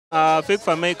Fik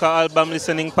Fameica album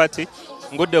listening party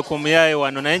ngudde ku muyaye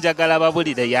wano naye njagala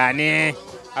ababulire yani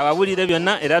ababulire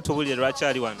byonna era tubulire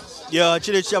lwakyali wano.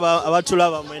 Chile chaba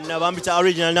abatulaba mwenna bambita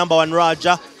original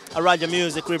 #1 Raja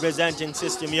Music representing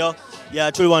system yo.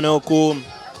 Tuli wano ku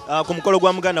mukolo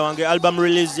gwa muganda wange album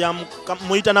release ya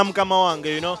muita na mukama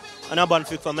wange, an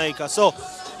Fik Fameica. So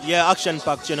action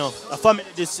packed, a family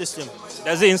this system.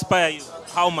 Does it inspire you?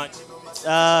 How much?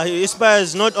 He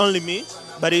inspires not only me,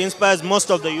 but he inspires most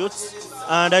of the youths.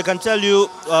 And I can tell you,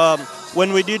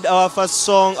 when we did our first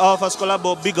song, our first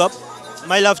collabo, Big Up,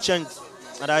 my life changed.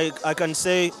 And I can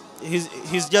say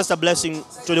he's just a blessing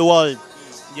to the world.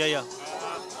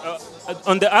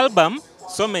 On the album,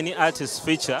 so many artists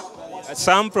feature,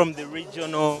 some from the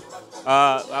regional,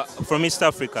 from East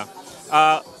Africa.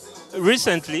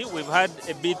 Recently, we've had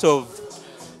a bit of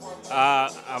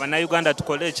Uganda to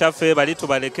college bali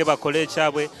tubaleke bakole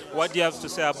chabwe. What do you have to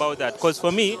say about that? Because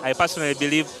for me, I personally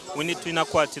believe we need to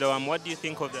inakwatira. What do you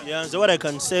think of that? So what I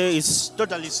can say is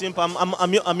totally simple.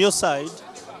 I'm your side,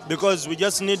 because we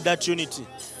just need that unity.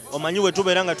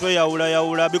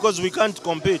 Because we can't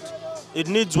compete. It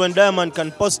needs when Diamond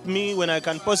can post me, when I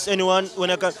can post anyone,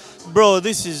 when I can. Bro,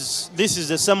 this is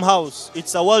the same house.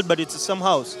 It's a world, but it's the same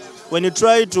house. When you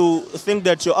try to think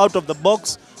that you're out of the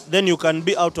box, then you can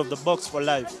be out of the box for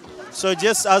life. So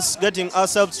just us getting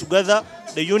ourselves together,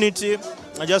 the unity,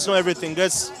 I just know everything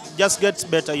just gets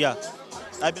better.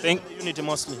 I believe in unity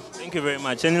mostly. Thank you very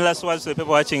much. Any last words to the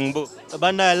people watching, Mbu?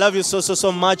 Banda, I love you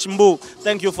so much, Mbu.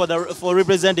 Thank you for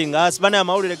representing us. Banda, I'm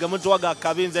already Gamutuaga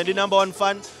Kabins and the #1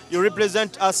 fan. You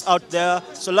represent us out there.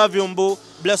 So love you, Mbu.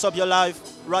 Bless up your life.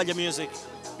 Raja Music.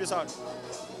 Peace out.